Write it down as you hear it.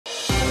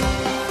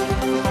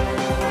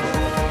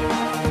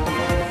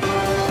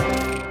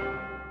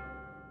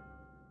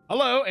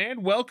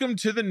And welcome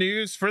to the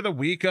news for the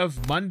week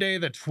of Monday,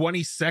 the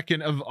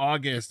 22nd of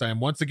August. I am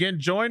once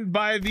again joined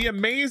by the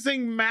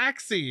amazing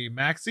Maxi.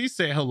 Maxi,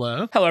 say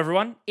hello. Hello,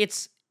 everyone.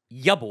 It's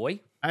ya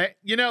boy.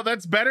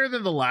 That's better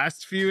than the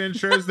last few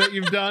intros that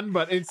you've done,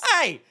 but it's.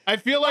 Hey, I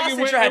feel like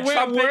it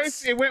went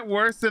worse. It went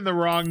worse in the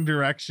wrong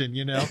direction,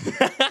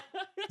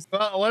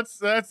 Well,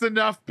 that's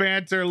enough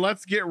banter.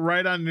 Let's get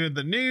right on into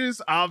the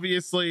news.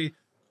 Obviously,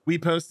 we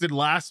posted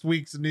last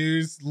week's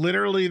news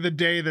literally the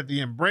day that the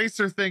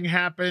Embracer thing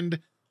happened,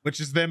 which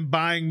is them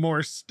buying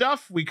more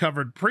stuff. We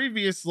covered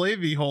previously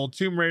the whole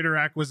Tomb Raider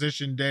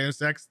acquisition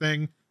Deus Ex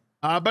thing.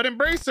 But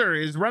Embracer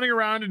is running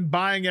around and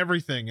buying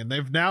everything, and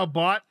they've now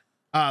bought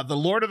the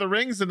Lord of the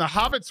Rings and the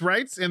Hobbit's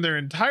rights in their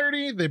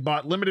entirety. They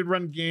bought limited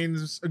run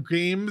games,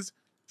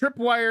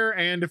 Tripwire,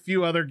 and a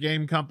few other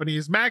game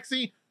companies.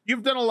 Maxi,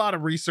 you've done a lot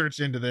of research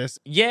into this.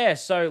 Yeah,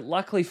 so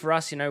luckily for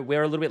us,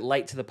 we're a little bit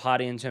late to the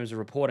party in terms of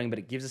reporting, but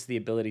it gives us the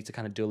ability to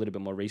kind of do a little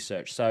bit more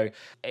research. So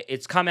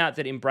it's come out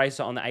that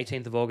Embracer on the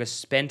 18th of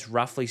August spent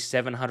roughly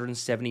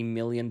 $770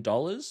 million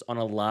on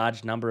a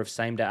large number of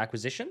same-day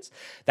acquisitions.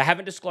 They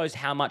haven't disclosed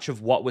how much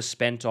of what was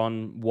spent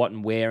on what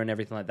and where and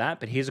everything like that,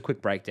 but here's a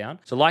quick breakdown.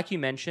 So like you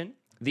mentioned,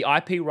 the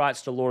IP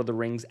rights to Lord of the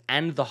Rings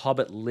and the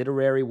Hobbit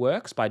literary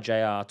works by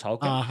J.R.R.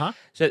 Tolkien.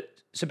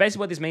 So basically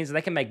what this means is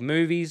they can make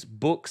movies,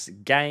 books,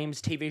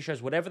 games, TV shows,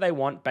 whatever they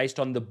want based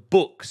on the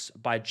books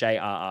by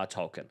J.R.R.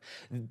 Tolkien.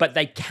 But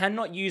they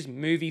cannot use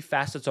movie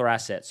facets or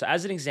assets. So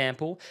as an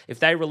example, if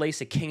they release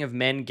a King of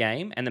Men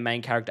game and the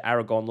main character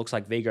Aragorn looks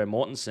like Viggo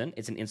Mortensen,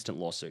 it's an instant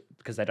lawsuit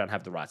because they don't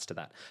have the rights to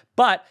that.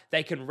 But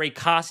they can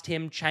recast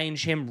him,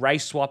 change him,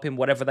 race swap him,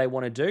 whatever they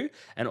want to do.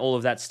 And all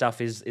of that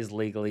stuff is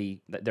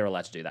legally, they're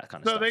allowed to do that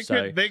kind of stuff.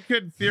 So they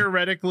could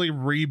theoretically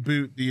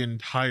reboot the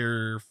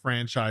entire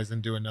franchise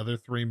and do another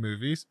 3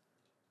 movies.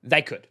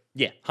 They could.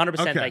 Yeah, 100%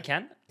 Okay. They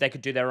can. They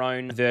could do their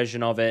own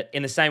version of it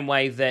in the same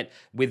way that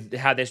with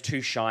how there's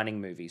 2 Shining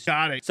movies.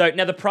 Got it. So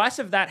now the price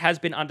of that has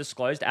been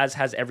undisclosed, as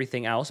has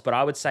everything else, but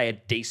I would say a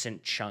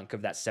decent chunk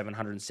of that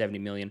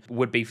 $770 million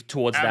would be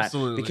towards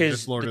Absolutely, that because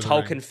just Lord the of the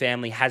Tolkien Rings.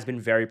 family has been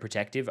very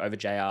protective over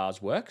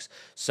JR's works.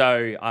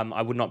 So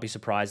I would not be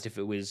surprised if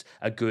it was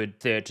a good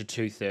third to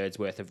 2/3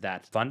 worth of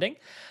that funding.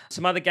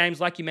 Some other games,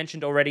 like you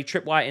mentioned already,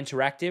 Tripwire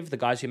Interactive, the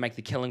guys who make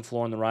the Killing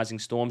Floor and the Rising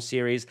Storm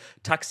series,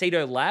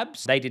 Tuxedo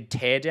Labs, they did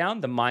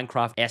Teardown, the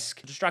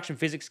Minecraft-esque destruction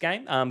physics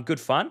game. Good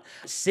fun.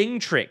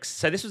 Singtrix.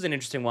 So this was an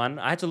interesting one.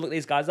 I had to look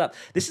these guys up.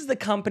 This is the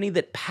company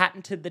that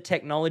patented the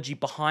technology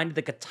behind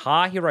the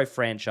Guitar Hero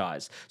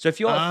franchise. So if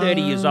you're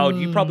 30 years old,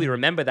 you probably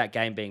remember that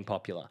game being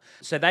popular.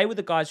 So they were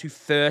the guys who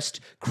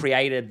first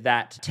created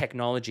that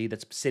technology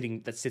that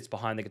sits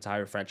behind the Guitar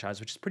Hero franchise,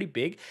 which is pretty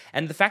big.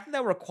 And the fact that they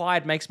were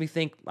acquired makes me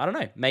think, I don't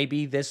know,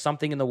 maybe there's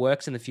something in the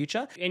works in the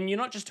future. And you're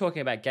not just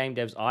talking about game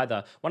devs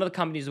either. One of the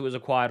companies that was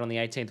acquired on the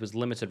 18th was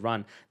Limited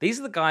Run. These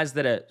are the guys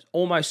that are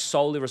almost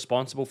solely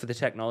responsible for the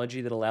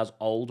technology that allows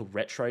old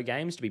retro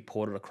games to be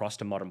ported across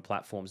to modern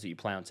platforms that you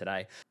play on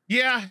today.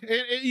 Yeah,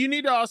 you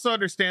need to also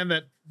understand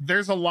that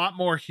there's a lot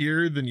more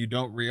here than you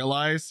don't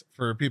realize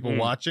for people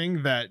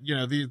watching. That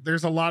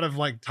there's a lot of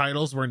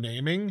titles we're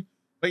naming,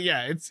 but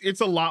yeah,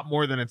 it's a lot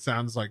more than it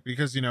sounds like,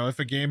 because if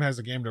a game has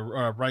a game to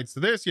rights to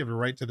this, you have a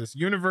right to this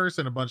universe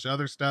and a bunch of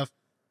other stuff.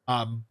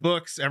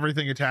 Books,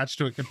 everything attached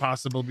to it could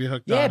possibly be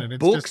hooked on. And it's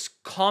books,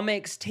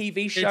 comics,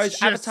 TV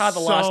shows, Avatar: The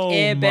Last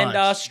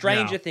Airbender,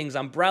 Stranger Things,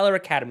 Umbrella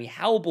Academy,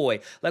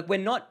 Hellboy. We're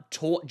not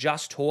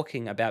just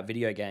talking about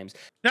video games.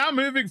 Now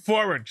moving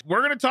forward, we're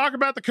going to talk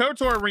about the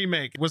KOTOR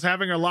remake. It was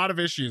having a lot of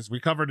issues. We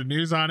covered the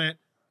news on it.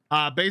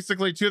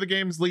 Basically, 2 of the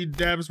game's lead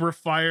devs were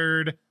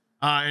fired,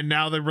 and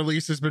now the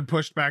release has been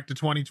pushed back to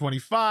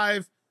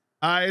 2025.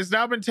 Has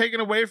now been taken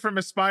away from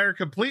Aspire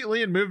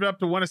completely and moved up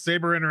to one of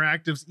Saber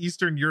Interactive's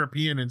Eastern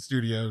European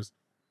studios,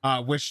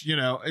 which,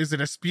 is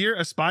it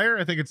Aspire?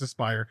 I think it's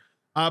Aspire.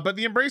 But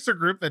the Embracer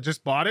group that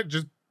just bought it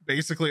just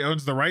basically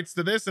owns the rights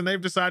to this, and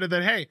they've decided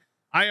that, hey,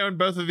 I own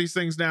both of these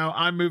things now.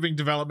 I'm moving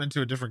development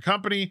to a different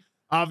company.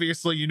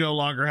 Obviously, you no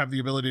longer have the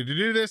ability to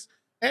do this,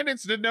 and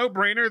it's a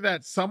no-brainer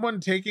that someone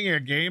taking a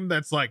game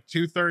that's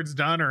 2/3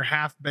 done or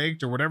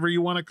half-baked or whatever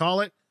you want to call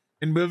it,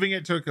 and moving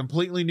it to a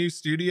completely new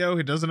studio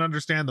who doesn't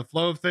understand the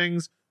flow of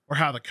things or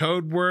how the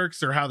code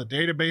works or how the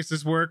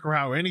databases work or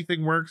how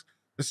anything works,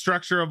 the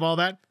structure of all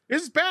that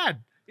is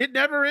bad. It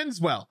never ends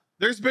well.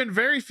 There's been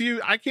very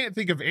few, I can't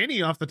think of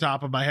any off the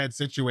top of my head,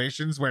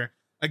 situations where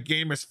a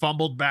game is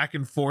fumbled back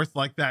and forth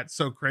like that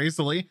so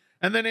crazily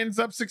and then ends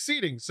up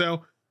succeeding.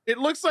 So it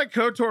looks like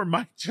KOTOR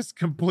might just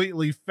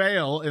completely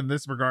fail in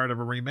this regard of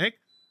a remake,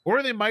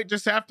 or they might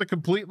just have to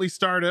completely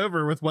start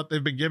over with what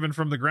they've been given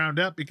from the ground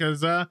up,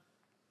 because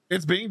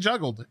it's being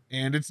juggled,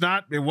 and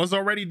it was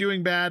already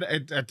doing bad.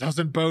 It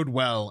doesn't bode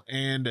well.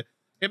 And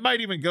it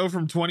might even go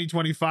from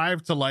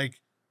 2025 to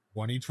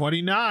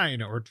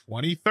 2029 or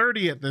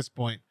 2030 at this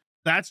point.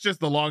 That's just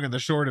the long and the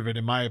short of it,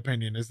 in my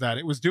opinion, is that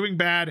it was doing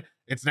bad.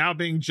 It's now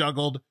being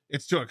juggled.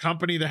 It's to a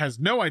company that has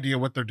no idea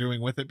what they're doing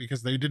with it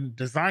because they didn't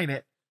design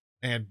it.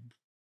 And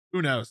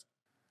who knows?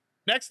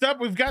 Next up,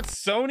 we've got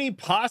Sony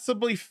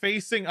possibly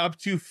facing up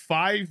to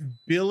 5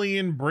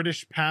 billion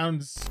British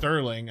pounds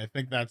sterling. I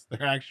think that's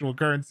their actual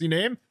currency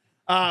name.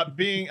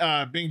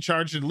 Being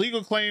charged in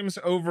legal claims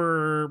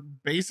over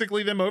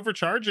basically them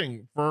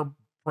overcharging for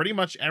pretty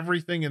much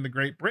everything in the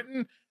Great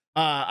Britain.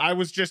 I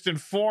was just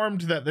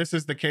informed that this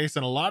is the case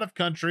in a lot of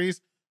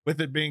countries, with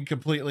it being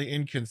completely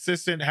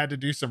inconsistent. Had to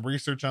do some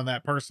research on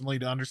that personally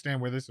to understand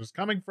where this was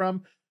coming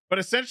from. But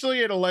essentially,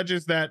 it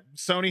alleges that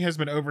Sony has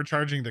been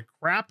overcharging the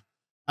crap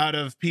out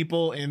of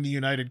people in the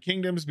United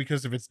Kingdoms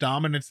because of its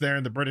dominance there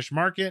in the British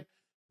market,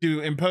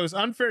 to impose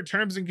unfair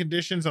terms and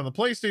conditions on the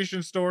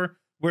PlayStation Store,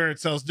 where it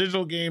sells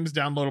digital games,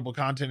 downloadable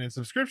content, and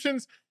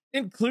subscriptions,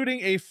 including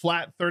a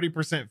flat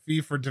 30%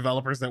 fee for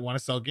developers that want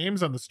to sell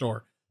games on the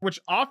store, which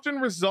often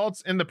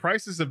results in the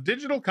prices of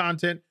digital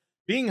content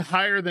being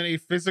higher than a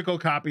physical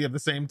copy of the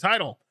same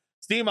title.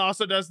 Steam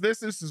also does this.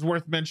 This is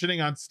worth mentioning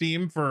on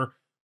Steam for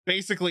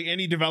basically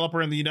any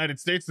developer in the United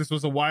States. This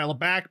was a while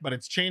back, but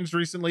it's changed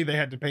recently. They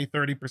had to pay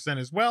 30%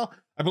 as well.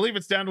 I believe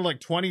it's down to like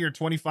 20 or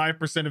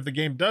 25% if the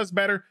game does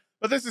better,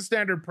 but this is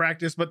standard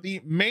practice. But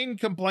the main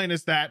complaint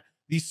is that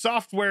the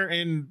software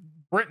in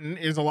Britain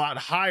is a lot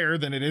higher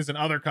than it is in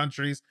other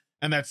countries,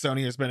 and that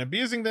Sony has been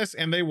abusing this,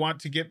 and they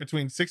want to get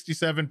between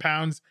 67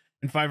 pounds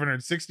and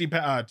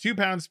 562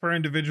 pounds per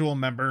individual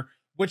member,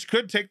 which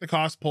could take the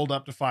cost pulled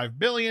up to 5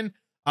 billion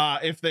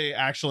if they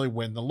actually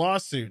win the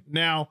lawsuit.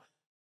 Now,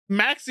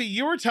 Maxi,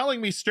 you were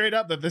telling me straight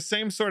up that the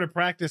same sort of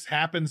practice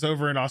happens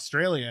over in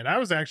Australia, and I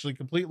was actually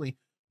completely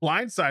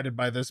blindsided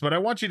by this, but I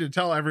want you to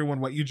tell everyone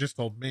what you just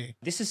told me.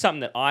 This is something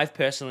that I've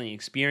personally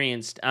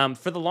experienced.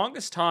 For the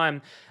longest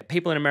time,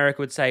 people in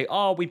America would say,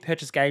 oh, we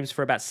purchase games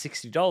for about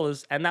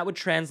 $60, and that would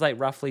translate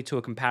roughly to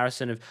a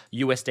comparison of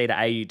USD to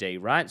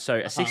AUD, right? So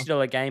a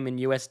 $60 game in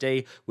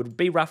USD would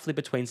be roughly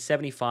between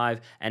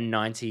 75 and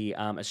 90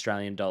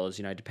 Australian dollars,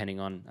 you know, depending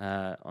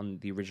on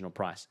the original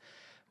price.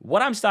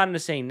 What I'm starting to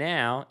see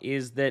now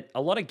is that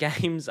a lot of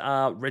games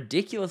are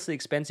ridiculously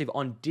expensive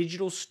on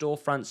digital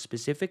storefronts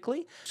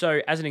specifically.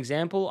 So as an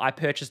example, I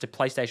purchased a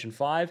PlayStation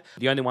 5.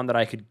 The only one that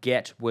I could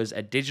get was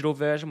a digital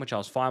version, which I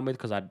was fine with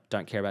because I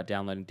don't care about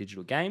downloading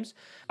digital games.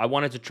 I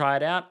wanted to try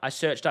it out. I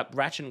searched up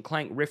Ratchet &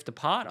 Clank Rift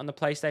Apart on the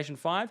PlayStation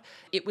 5.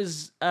 It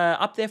was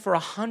up there for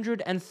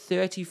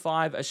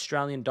 135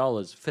 Australian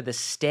dollars for the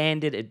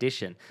standard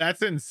edition.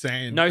 That's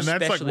insane. No and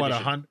that's special like what,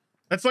 edition.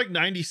 That's like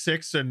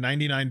 $96 to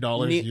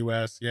 $99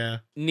 US, yeah.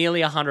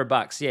 Nearly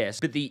 $100, yes.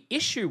 But the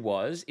issue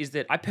is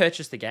that I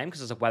purchased the game because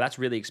I was like, wow, that's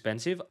really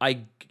expensive.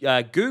 I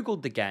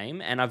Googled the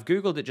game, and I've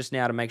Googled it just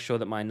now to make sure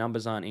that my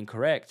numbers aren't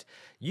incorrect.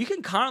 You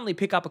can currently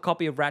pick up a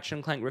copy of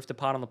Ratchet & Clank Rift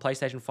Apart on the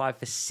PlayStation 5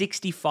 for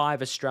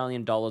 65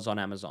 Australian dollars on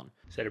Amazon.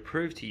 So to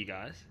prove to you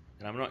guys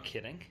that I'm not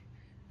kidding,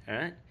 all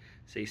right?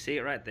 So you see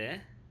it right there,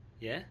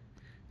 yeah?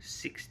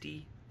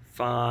 $65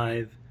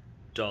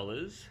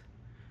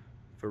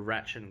 for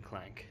Ratchet &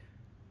 Clank.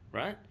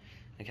 Right?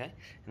 Okay. And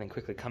then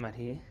quickly come out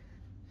here.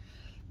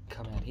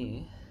 Come out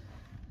here.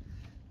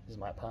 This is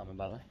my apartment,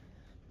 by the way.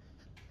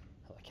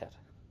 Hello, cat.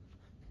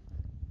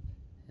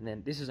 And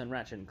then this is on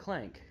Ratchet and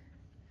Clank.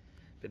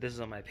 But this is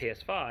on my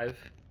PS5. This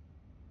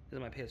is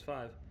my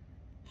PS5.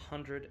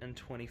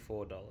 $124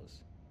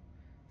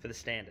 for the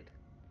standard.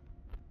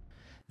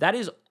 That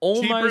is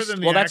almost cheaper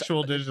than the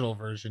actual digital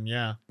version,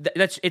 yeah.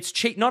 It's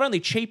cheap, not only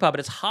cheaper, but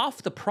it's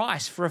half the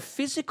price for a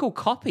physical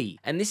copy.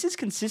 And this is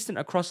consistent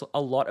across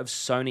a lot of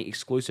Sony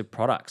exclusive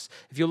products.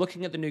 If you're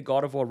looking at the new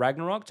God of War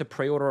Ragnarok, to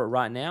pre-order it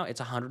right now, it's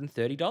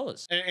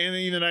 $130. And in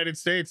the United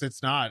States,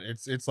 it's not.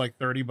 It's like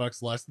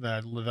 $30 less than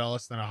that,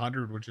 less than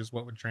 100, which is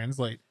what would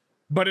translate.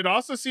 But it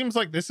also seems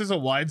like this is a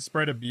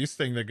widespread abuse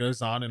thing that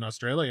goes on in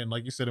Australia. And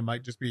like you said, it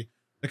might just be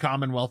the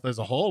Commonwealth as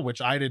a whole,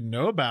 which I didn't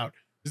know about.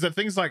 Is that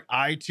things like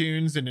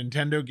iTunes and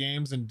Nintendo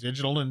games and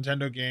digital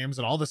Nintendo games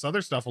and all this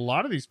other stuff, a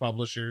lot of these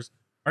publishers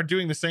are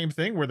doing the same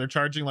thing where they're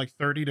charging like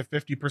 30 to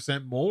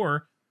 50%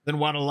 more than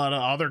what a lot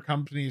of other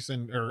companies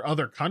or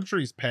other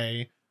countries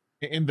pay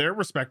in their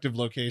respective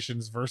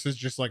locations versus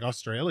just like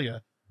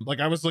Australia. Like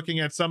I was looking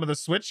at some of the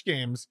Switch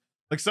games,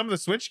 like some of the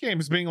Switch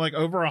games being like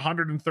over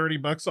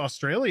 $130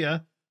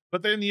 Australia,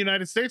 but then in the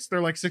United States,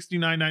 they're like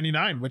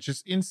 $69.99, which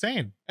is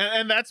insane.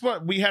 And that's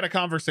what we had a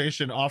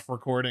conversation off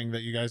recording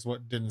that you guys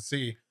didn't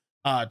see,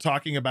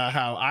 talking about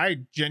how I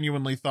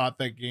genuinely thought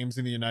that games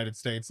in the United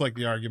States, like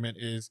the argument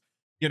is,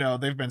 you know,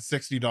 they've been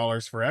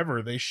 $60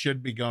 forever. They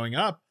should be going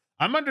up.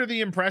 I'm under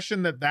the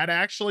impression that that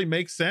actually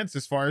makes sense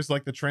as far as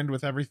like the trend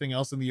with everything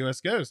else in the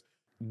US goes.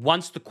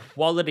 Once the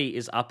quality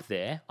is up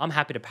there, I'm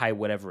happy to pay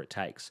whatever it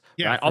takes.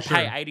 Yeah, right? I'll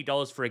pay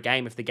 $80 for a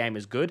game if the game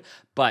is good.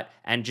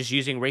 And just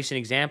using recent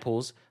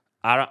examples,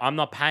 I'm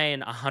not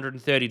paying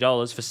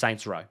 $130 for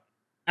Saints Row.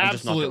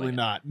 Absolutely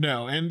not.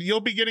 No. And you'll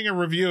be getting a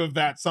review of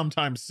that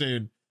sometime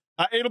soon.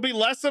 It'll be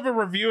less of a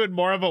review and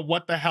more of a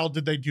what the hell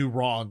did they do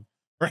wrong?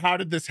 Or how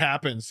did this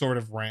happen sort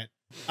of rant.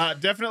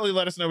 Definitely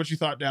let us know what you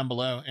thought down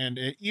below. And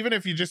even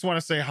if you just want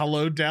to say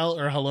hello, Dell,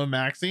 or hello,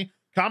 Maxi,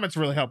 comments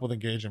really help with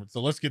engagement.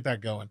 So let's get that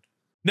going.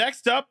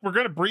 Next up, we're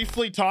going to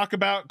briefly talk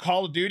about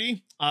Call of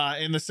Duty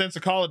in the sense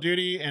of Call of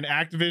Duty, and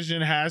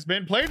Activision has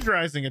been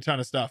plagiarizing a ton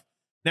of stuff.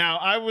 Now,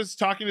 I was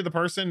talking to the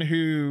person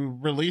who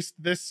released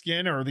this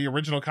skin or the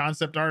original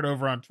concept art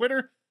over on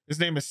Twitter. His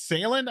name is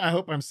Salen. I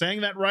hope I'm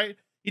saying that right.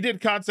 He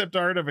did concept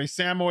art of a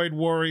Samoyed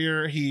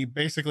warrior. He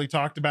basically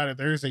talked about it.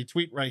 There's a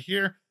tweet right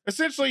here.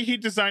 Essentially, he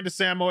designed a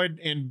Samoyed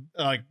in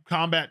like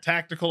combat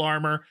tactical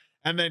armor,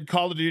 and then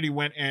Call of Duty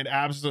went and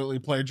absolutely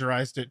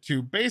plagiarized it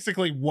to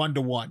basically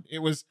 1-to-1. It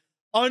was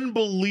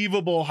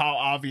unbelievable how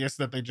obvious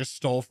that they just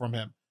stole from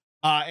him.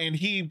 And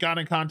he got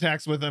in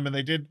contacts with them, and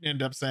they did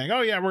end up saying,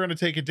 oh yeah, we're going to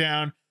take it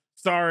down.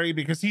 Sorry,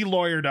 because he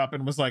lawyered up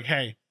and was like,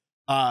 hey,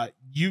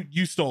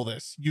 you stole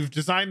this. You've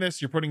designed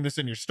this. You're putting this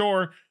in your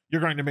store.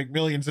 You're going to make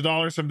millions of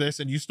dollars from this,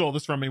 and you stole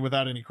this from me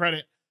without any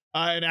credit.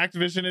 And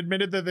Activision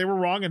admitted that they were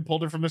wrong and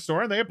pulled it from the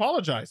store, and they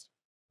apologized,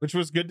 which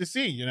was good to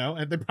see, you know,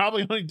 and they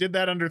probably only did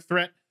that under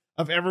threat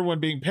of everyone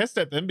being pissed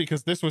at them,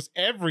 because this was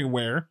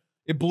everywhere.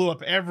 It blew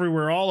up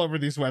everywhere, all over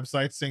these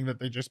websites, saying that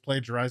they just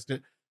plagiarized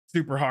it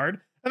super hard.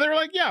 And they were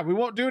like, yeah, we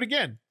won't do it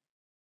again.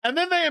 And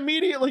then they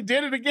immediately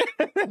did it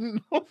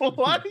again.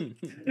 What?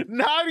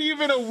 Not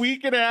even a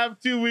week and a half,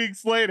 2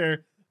 weeks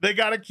later, they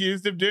got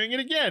accused of doing it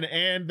again.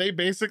 And they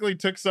basically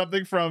took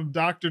something from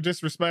Dr.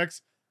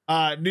 Disrespect's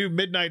new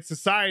Midnight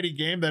Society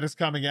game that is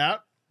coming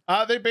out.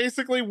 They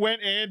basically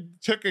went and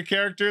took a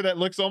character that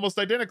looks almost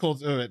identical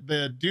to it.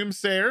 The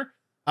Doomsayer,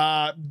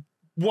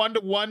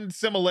 1-to-1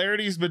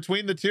 similarities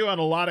between the two on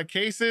a lot of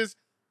cases.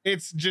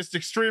 It's just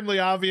extremely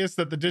obvious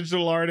that the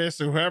digital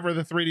artists or whoever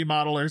the 3D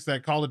modelers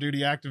that Call of Duty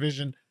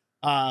Activision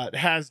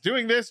has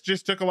doing this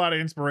just took a lot of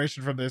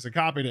inspiration from this and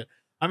copied it.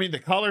 I mean, the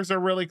colors are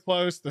really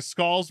close. The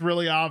skull's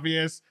really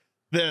obvious.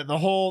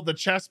 The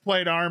chest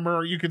plate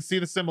armor, you can see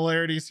the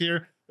similarities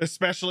here,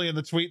 especially in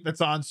the tweet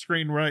that's on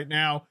screen right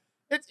now.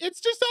 It's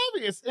just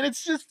obvious. And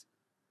it's just,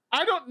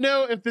 I don't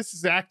know if this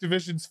is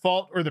Activision's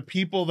fault or the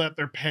people that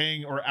they're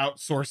paying or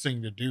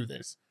outsourcing to do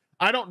this.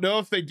 I don't know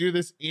if they do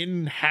this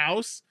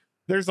in-house.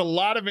 There's a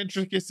lot of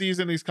intricacies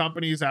in these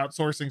companies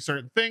outsourcing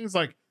certain things.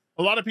 Like,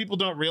 a lot of people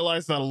don't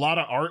realize that a lot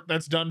of art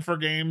that's done for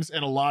games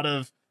and a lot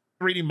of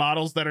 3D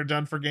models that are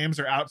done for games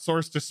are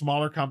outsourced to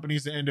smaller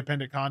companies and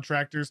independent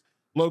contractors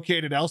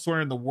located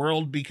elsewhere in the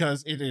world,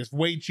 because it is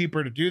way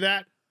cheaper to do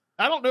that.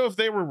 I don't know if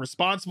they were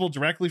responsible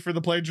directly for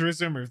the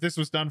plagiarism or if this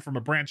was done from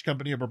a branch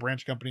company of a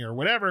branch company or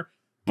whatever,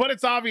 but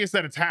it's obvious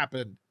that it's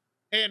happened.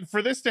 And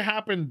for this to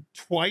happen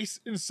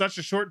twice in such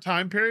a short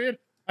time period,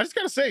 I just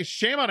gotta say,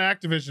 shame on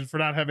Activision for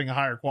not having a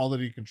higher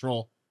quality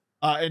control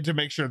and to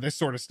make sure this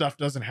sort of stuff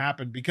doesn't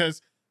happen,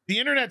 because the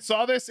internet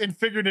saw this and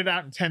figured it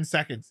out in 10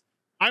 seconds.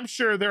 I'm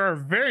sure there are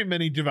very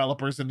many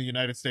developers in the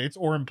United States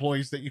or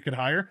employees that you could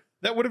hire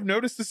that would have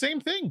noticed the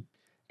same thing.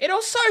 It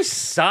also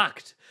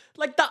sucked.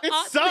 Like the it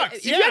art, sucks.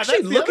 If you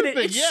actually look at it,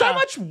 it's so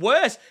much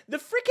worse. The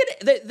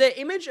freaking the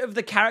image of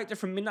the character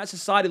from Midnight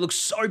Society looks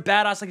so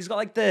badass. Like, he's got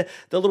like the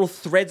little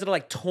threads that are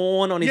like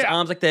torn on his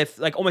arms, like they're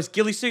like almost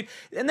ghillie suit.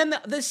 And then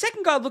the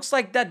second guy looks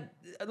like that,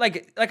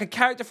 like a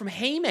character from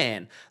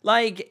He-Man.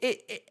 Like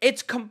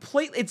it's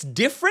complete. It's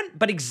different,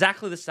 but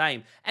exactly the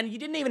same. And you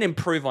didn't even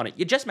improve on it.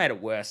 You just made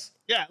it worse.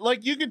 Yeah,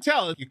 like you can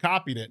tell if you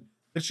copied it.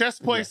 The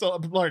chest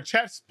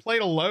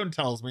plate alone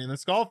tells me, and the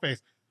skull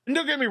face. And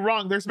don't get me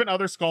wrong, there's been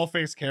other skull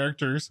face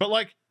characters, but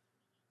like,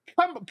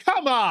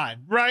 come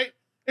on, right?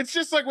 It's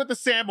just like with the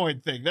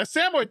Samoyed thing. The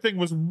Samoyed thing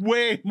was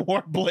way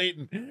more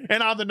blatant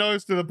and on the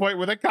nose, to the point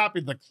where they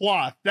copied the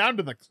cloth, down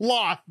to the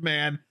cloth,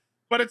 man.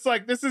 But it's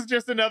like, this is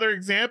just another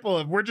example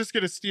of, we're just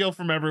going to steal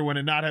from everyone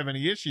and not have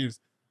any issues.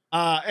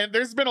 And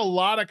there's been a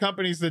lot of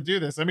companies that do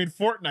this. I mean,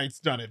 Fortnite's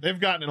done it. They've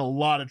gotten in a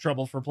lot of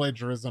trouble for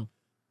plagiarism.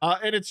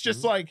 And it's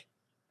just like,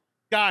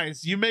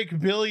 guys, you make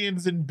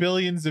billions and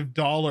billions of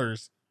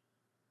dollars.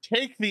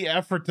 Take the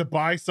effort to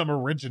buy some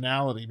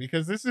originality,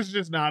 because this is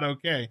just not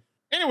okay.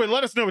 Anyway,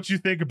 let us know what you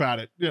think about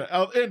it. Yeah,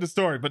 I'll end the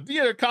story, but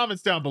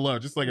comments down below,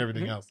 just like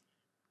everything else.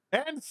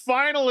 And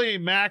finally,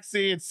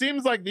 Maxi, it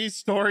seems like these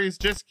stories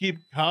just keep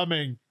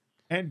coming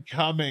and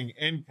coming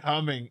and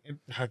coming. And,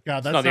 oh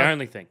God, that's not the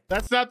only thing.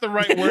 That's not the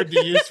right word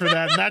to use for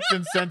that. And that's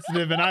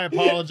insensitive, and I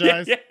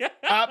apologize.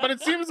 But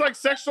it seems like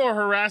sexual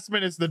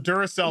harassment is the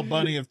Duracell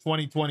bunny of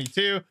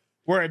 2022,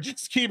 where it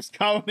just keeps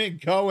going and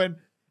going.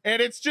 And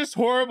it's just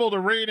horrible to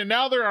read. And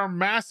now there are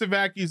massive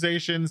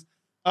accusations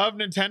of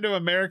Nintendo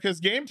America's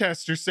game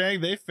testers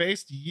saying they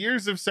faced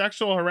years of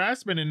sexual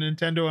harassment in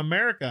Nintendo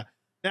America.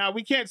 Now,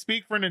 we can't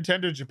speak for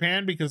Nintendo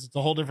Japan because it's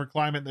a whole different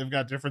climate. They've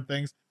got different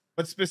things.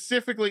 But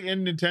specifically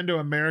in Nintendo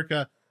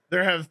America,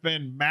 there have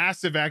been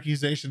massive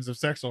accusations of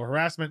sexual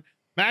harassment.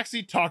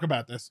 Maxi, talk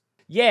about this.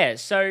 Yeah,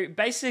 so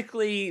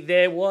basically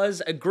there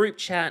was a group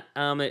chat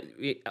on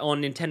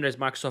Nintendo's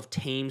Microsoft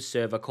Teams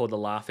server called the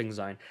Laughing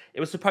Zone. It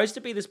was supposed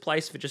to be this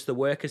place for just the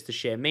workers to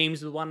share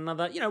memes with one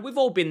another. You know, we've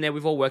all been there.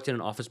 We've all worked in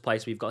an office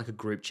place where you've got like a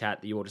group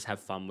chat that you all just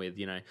have fun with,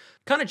 you know.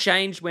 Kind of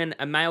changed when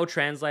a male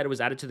translator was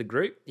added to the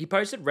group. He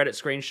posted Reddit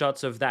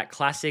screenshots of that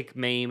classic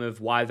meme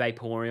of why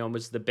Vaporeon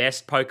was the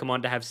best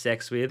Pokemon to have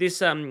sex with. This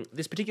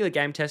particular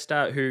game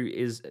tester, who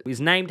is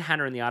named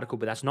Hannah in the article,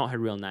 but that's not her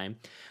real name,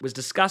 was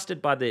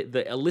disgusted by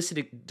the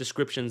illicit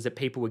descriptions that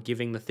people were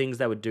giving, the things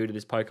they would do to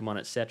this Pokemon,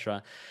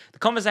 etc. The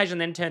conversation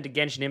then turned to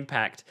Genshin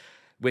Impact,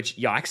 which,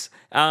 yikes,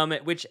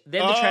 which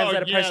then the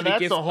translator posted a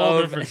GIF that's a whole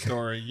of... different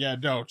story. Yeah,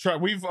 no,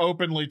 we've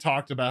openly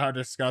talked about how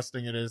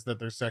disgusting it is that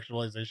there's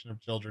sexualization of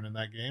children in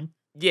that game.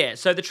 Yeah,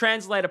 so the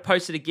translator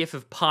posted a GIF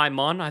of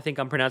Paimon, I think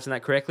I'm pronouncing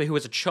that correctly, who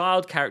was a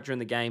child character in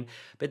the game,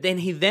 but then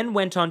he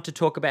went on to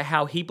talk about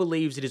how he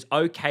believes it is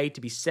okay to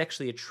be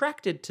sexually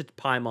attracted to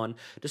Paimon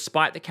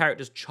despite the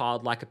character's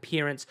childlike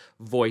appearance,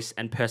 voice,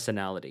 and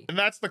personality. And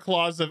that's the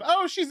clause of,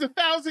 oh, she's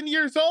 1,000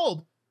 years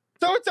old,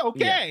 so it's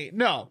okay.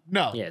 Yeah.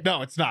 No,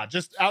 it's not.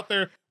 Just out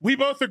there, we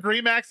both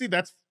agree, Maxie,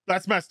 that's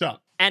messed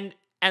up. And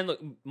look,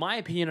 my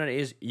opinion on it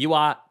is you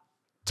are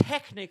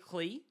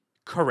technically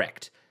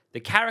correct. The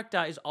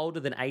character is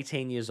older than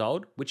 18 years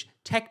old, which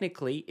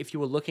technically, if you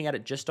were looking at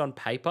it just on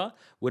paper,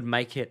 would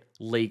make it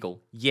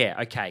legal. Yeah,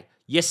 okay.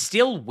 You're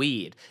still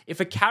weird.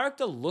 If a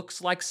character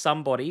looks like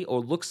somebody or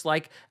looks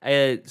like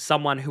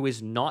someone who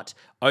is not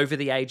over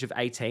the age of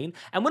 18,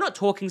 and we're not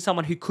talking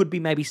someone who could be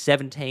maybe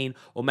 17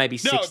 or maybe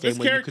 16. No, this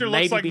character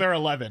looks like they're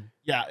 11.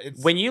 Yeah.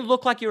 When you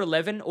look like you're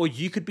 11, or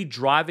you could be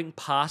driving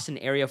past an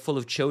area full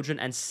of children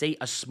and see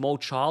a small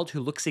child who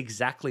looks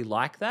exactly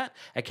like that,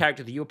 a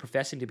character that you are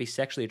professing to be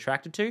sexually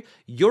attracted to,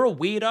 you're a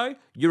weirdo,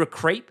 you're a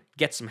creep,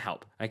 get some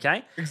help,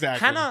 okay?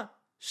 Exactly. Hannah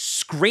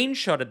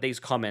screenshotted these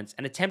comments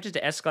and attempted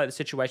to escalate the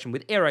situation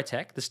with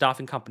Aerotech, the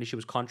staffing company she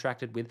was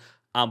contracted with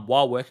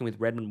while working with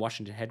Redmond,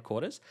 Washington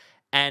headquarters,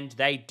 and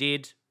they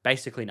did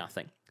basically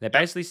nothing. They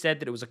basically said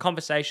that it was a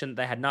conversation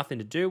they had nothing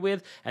to do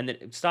with, and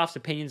that staff's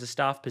opinions are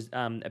staff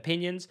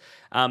opinions.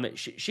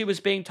 She was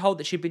being told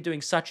that she'd been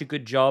doing such a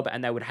good job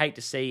and they would hate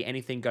to see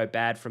anything go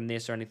bad from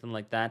this or anything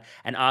like that,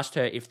 and asked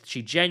her if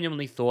she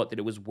genuinely thought that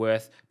it was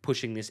worth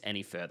pushing this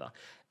any further.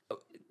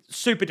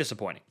 Super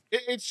disappointing.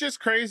 It's just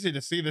crazy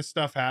to see this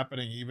stuff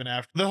happening even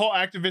after the whole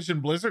Activision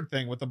Blizzard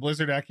thing with the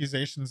Blizzard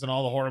accusations and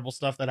all the horrible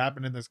stuff that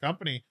happened in this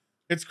company.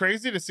 It's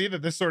crazy to see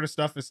that this sort of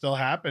stuff is still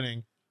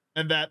happening,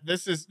 and that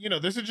this is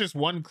just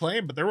one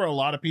claim, but there were a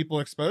lot of people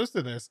exposed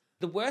to this.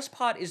 The worst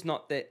part is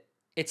not that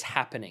it's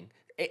happening.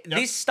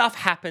 This stuff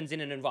happens in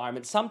an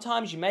environment.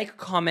 Sometimes you make a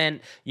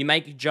comment, you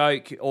make a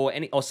joke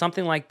or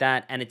something like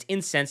that, and it's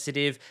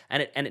insensitive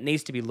and it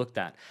needs to be looked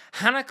at.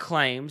 Hannah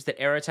claims that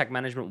Aerotech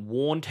management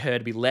warned her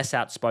to be less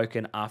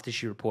outspoken after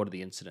she reported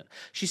the incident.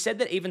 She said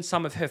that even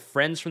some of her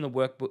friends from the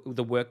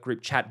work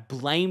group chat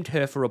blamed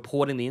her for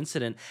reporting the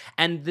incident,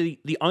 and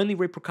the only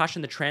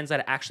repercussion the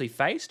translator actually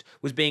faced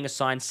was being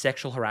assigned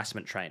sexual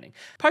harassment training.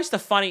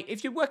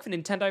 If you work for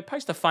Nintendo,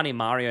 post a funny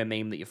Mario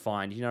meme that you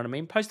find, you know what I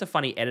mean? Post a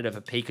funny edit of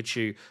a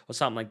Pikachu or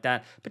something like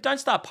that. But don't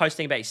start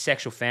posting about your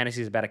sexual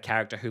fantasies about a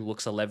character who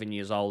looks 11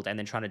 years old and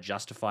then trying to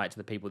justify it to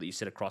the people that you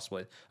sit across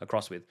with.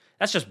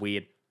 That's just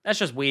weird. That's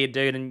just weird,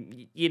 dude,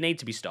 and you need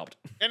to be stopped.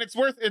 And it's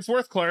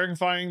worth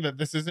clarifying that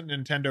this isn't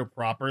Nintendo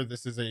proper.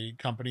 This is a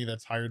company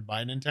that's hired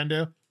by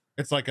Nintendo.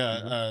 It's like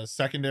a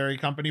secondary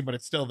company, but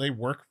it's still, they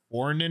work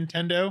for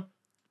Nintendo.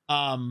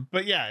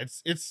 But yeah,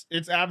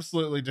 it's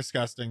absolutely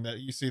disgusting that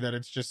you see that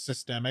it's just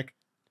systemic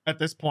at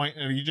this point.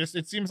 And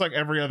it seems like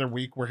every other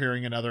week we're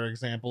hearing another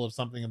example of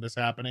something of this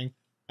happening,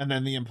 and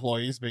then the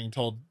employees being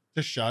told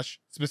to shush,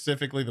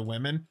 specifically the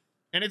women.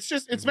 And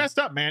it's messed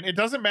up, man. It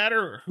doesn't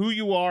matter who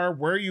you are,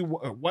 what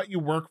you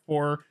work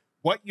for,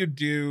 what you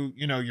do,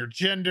 your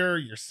gender,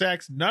 your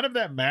sex, none of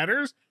that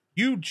matters.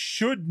 You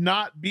should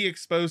not be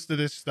exposed to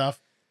this stuff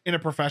in a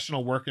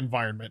professional work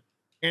environment.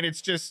 And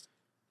it's just,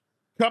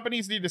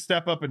 companies need to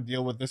step up and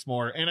deal with this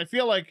more. And I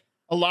feel like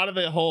a lot of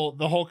the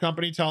whole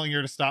company telling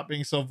her to stop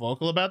being so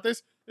vocal about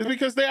this is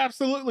because they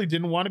absolutely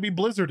didn't want to be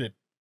blizzarded.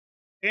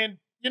 And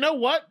you know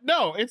what?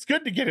 No, it's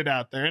good to get it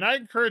out there. And I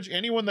encourage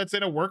anyone that's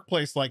in a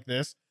workplace like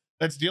this,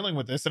 that's dealing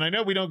with this. And I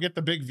know we don't get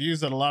the big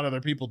views that a lot of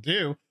other people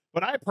do,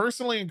 but I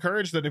personally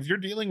encourage that if you're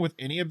dealing with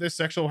any of this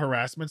sexual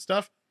harassment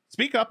stuff,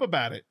 speak up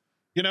about it,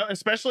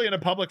 especially in a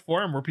public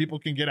forum where people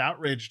can get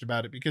outraged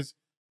about it, because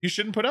you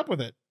shouldn't put up with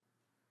it.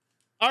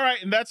 All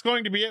right, and that's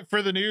going to be it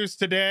for the news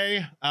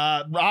today.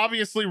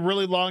 Obviously,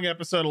 really long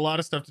episode, a lot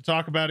of stuff to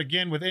talk about.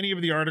 Again, with any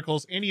of the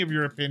articles, any of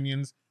your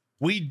opinions,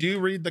 we do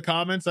read the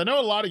comments. I know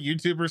a lot of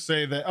YouTubers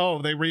say that,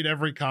 oh, they read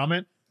every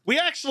comment. We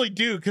actually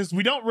do, because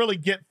we don't really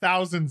get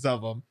thousands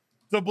of them.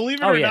 So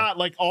believe it or not,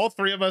 like all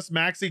three of us,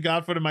 Maxie,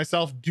 Godfoot, and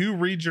myself, do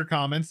read your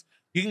comments.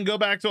 You can go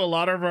back to a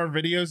lot of our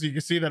videos. You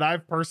can see that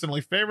I've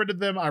personally favorited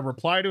them. I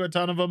reply to a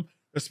ton of them,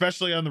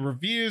 especially on the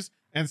reviews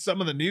and some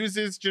of the news.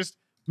 Is just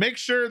make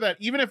sure that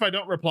even if I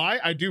don't reply,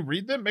 I do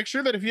read them. Make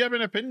sure that if you have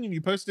an opinion,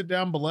 you post it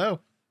down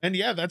below. And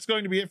yeah, that's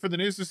going to be it for the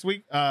news this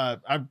week.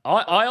 I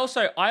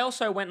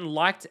also went and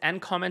liked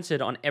and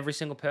commented on every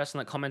single person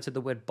that commented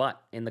the word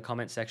 "but" in the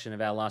comment section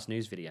of our last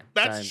news video.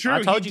 That's true.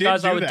 I told you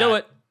guys I would do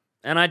it,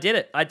 and I did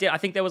it. I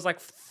think there was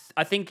like,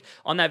 I think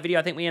on that video,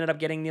 I think we ended up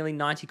getting nearly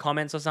 90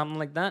 comments or something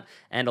like that,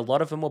 and a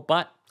lot of them were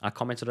 "but." I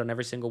commented on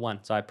every single one,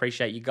 so I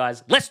appreciate you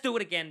guys. Let's do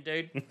it again,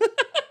 dude.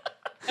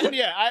 And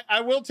yeah,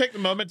 I will take the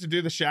moment to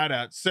do the shout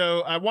out.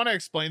 So I want to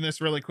explain this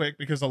really quick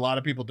because a lot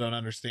of people don't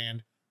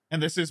understand.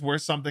 And this is where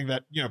something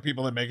that, you know,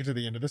 people that make it to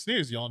the end of this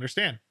news, you'll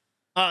understand.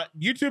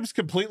 YouTube's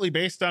completely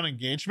based on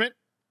engagement.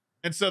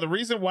 And so the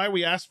reason why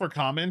we ask for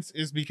comments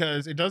is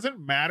because it doesn't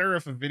matter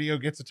if a video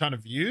gets a ton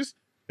of views.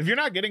 If you're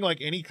not getting like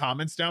any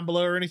comments down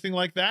below or anything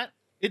like that,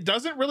 it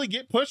doesn't really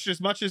get pushed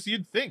as much as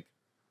you'd think.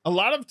 A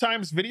lot of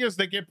times videos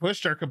that get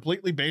pushed are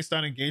completely based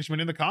on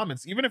engagement in the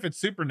comments. Even if it's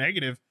super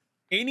negative,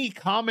 any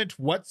comment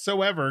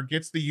whatsoever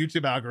gets the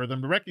YouTube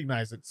algorithm to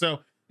recognize it. So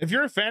if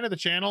you're a fan of the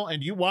channel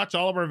and you watch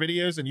all of our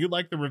videos and you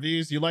like the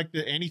reviews, you like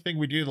anything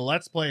we do, the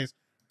Let's Plays,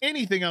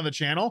 anything on the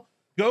channel,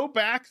 go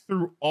back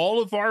through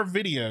all of our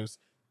videos.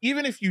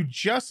 Even if you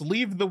just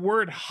leave the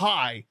word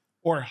hi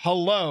or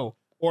hello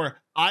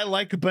or I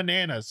like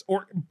bananas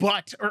or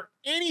but or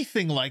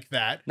anything like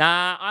that.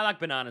 Nah, I like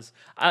bananas.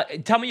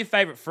 Tell me your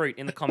favorite fruit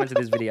in the comments of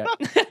this video.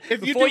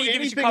 If Before you do you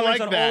give us anything your comments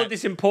like on that, all of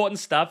this important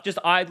stuff, just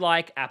I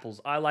like apples,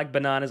 I like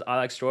bananas, I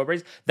like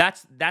strawberries.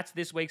 That's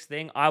this week's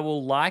thing. I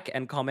will like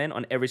and comment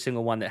on every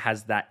single one that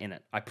has that in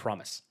it. I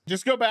promise.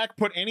 just go back,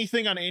 put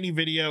anything on any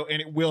video,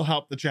 and it will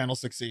help the channel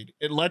succeed.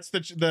 It lets the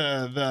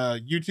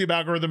YouTube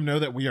algorithm know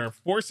that we are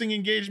forcing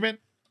engagement,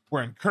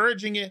 we're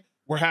encouraging it,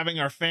 we're having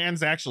our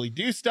fans actually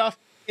do stuff.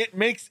 It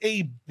makes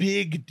a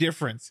big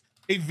difference.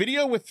 A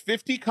video with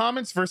 50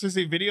 comments versus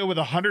a video with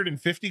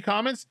 150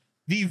 comments,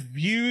 the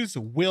views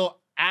will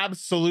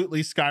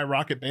absolutely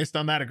skyrocket based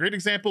on that. A great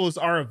example is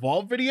our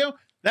Evolve video.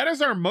 That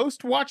is our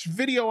most watched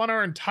video on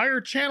our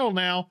entire channel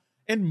now.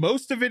 And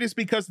most of it is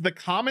because the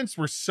comments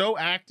were so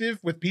active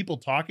with people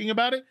talking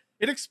about it,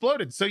 it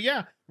exploded. So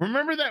yeah,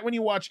 remember that when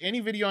you watch any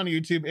video on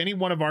YouTube, any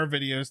one of our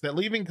videos, that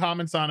leaving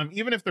comments on them,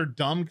 even if they're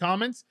dumb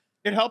comments,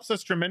 it helps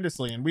us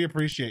tremendously and we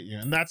appreciate you.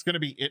 And that's going to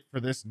be it for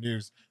this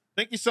news.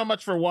 Thank you so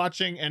much for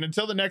watching. And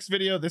until the next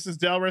video, this is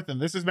Delrith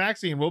and this is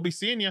Maxie, and we'll be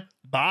seeing you.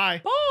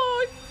 Bye. Bye.